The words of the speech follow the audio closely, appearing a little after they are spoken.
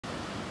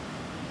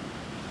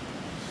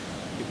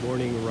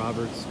Morning,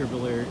 Robert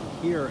Scribbler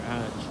here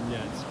at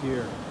Jeanette's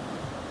Pier.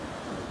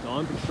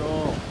 Dawn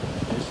Patrol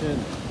mission.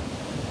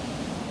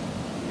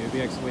 The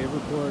OBX wave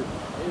report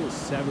is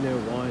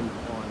 7:01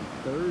 on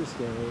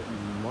Thursday,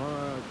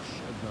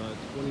 March the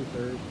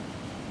 23rd.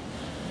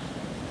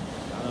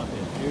 Got up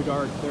at New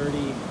Dark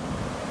 30.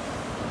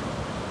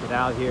 Get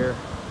out here.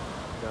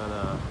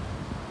 Gonna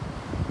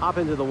hop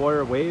into the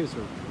water. Waves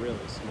are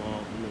really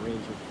small, in the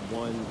range of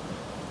 1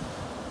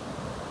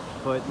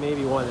 foot,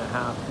 maybe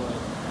 1.5 foot.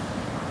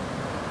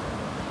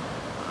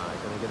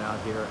 Get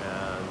out here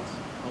and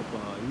help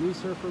a new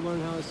surfer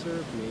learn how to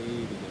surf,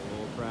 maybe get a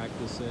little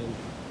practice in.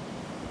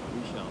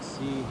 We shall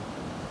see.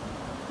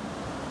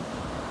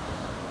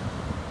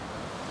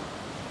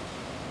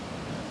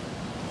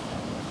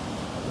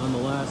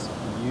 Nonetheless,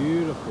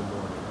 beautiful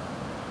morning.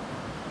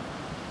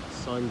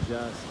 Sun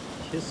just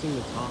kissing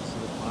the tops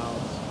of the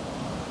clouds.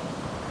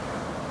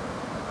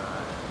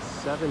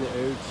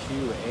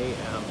 7:02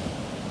 a.m.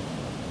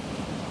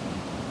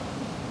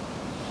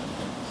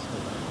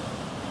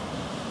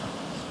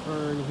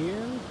 Turn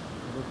here,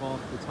 look off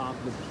the top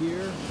of the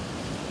pier.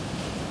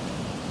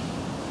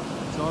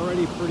 It's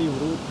already pretty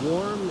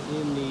warm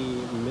in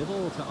the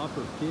middle to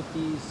upper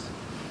 50s.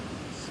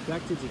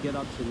 Expected to get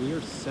up to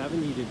near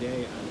 70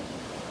 today and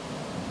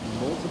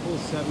multiple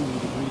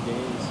 70-degree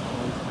days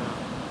on tap.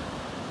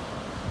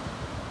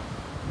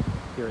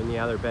 Here in the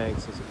Outer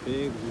Banks is a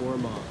big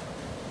warm up.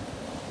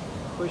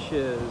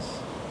 Pushes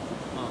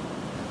up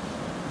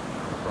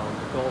from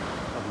the Gulf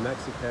of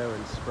Mexico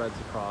and spreads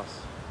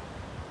across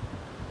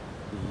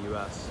the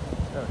U.S.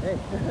 Oh, hey.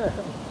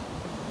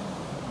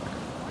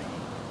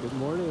 Good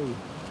morning.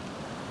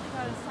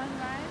 Got a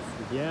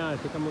sunrise? Yeah, I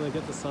think I'm gonna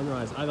get the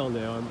sunrise. I don't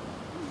know.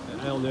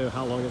 I don't know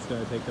how long it's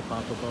gonna take to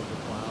pop above the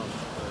clouds,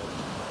 but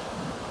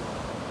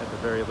at the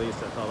very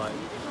least, I thought You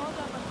can hold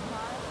up a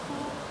flag.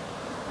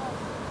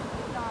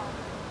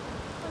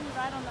 It's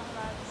right on the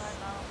horizon right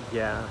now.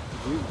 Yeah,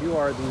 you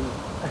are the.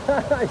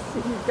 I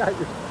see you've got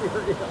your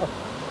cereal.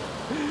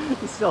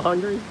 You still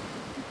hungry?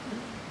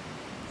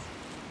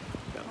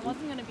 I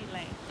wasn't gonna be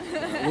late.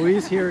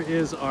 Louise here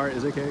is our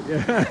is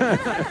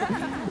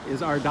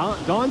our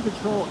Dawn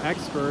Patrol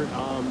expert.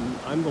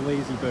 I'm the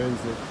lazy bones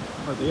that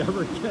hardly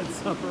ever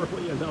gets up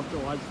early enough to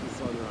watch the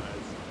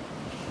sunrise.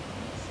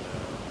 So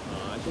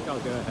I think I'll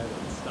go ahead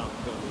and stop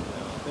filming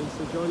now. Thanks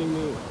for joining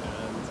me,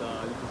 and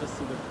you can just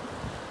see the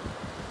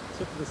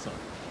tip of the sun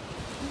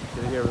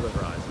sitting over the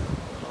horizon.